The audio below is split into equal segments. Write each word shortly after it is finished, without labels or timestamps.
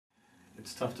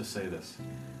It's tough to say this.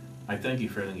 I thank you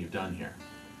for everything you've done here.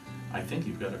 I think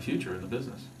you've got a future in the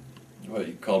business. What,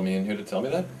 you called me in here to tell me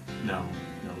that? No,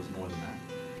 there's more than that.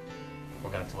 We're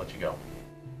gonna have to let you go.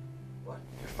 What?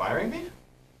 You're firing me?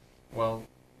 Well,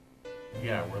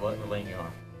 yeah, we're laying you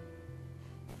off.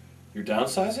 You're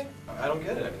downsizing? I don't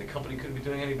get it. I mean, the company couldn't be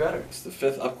doing any better. It's the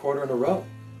 5th up quarter in a row.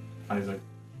 Isaac,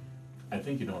 I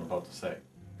think you know what I'm about to say.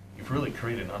 You've really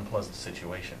created an unpleasant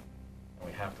situation, and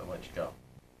we have to let you go.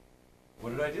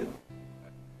 What did I do?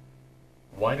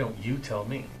 Why don't you tell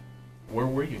me? Where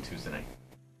were you Tuesday night?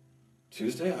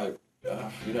 Tuesday, I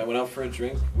went out for a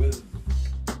drink with...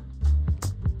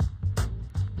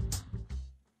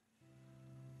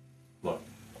 Look,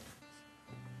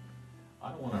 I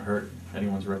don't want to hurt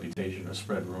anyone's reputation or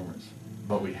spread rumors,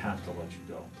 but we have to let you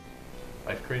go.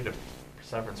 I've created a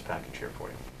severance package here for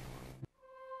you.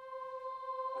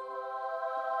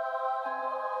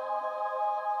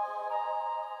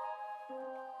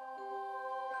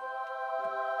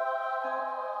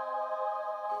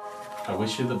 I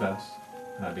wish you the best,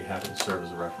 and I'd be happy to serve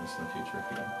as a reference in the future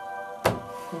if you don't.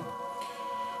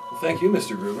 Well, thank you,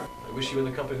 Mr. Gruber. I wish you and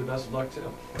the company the best of luck,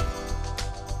 too.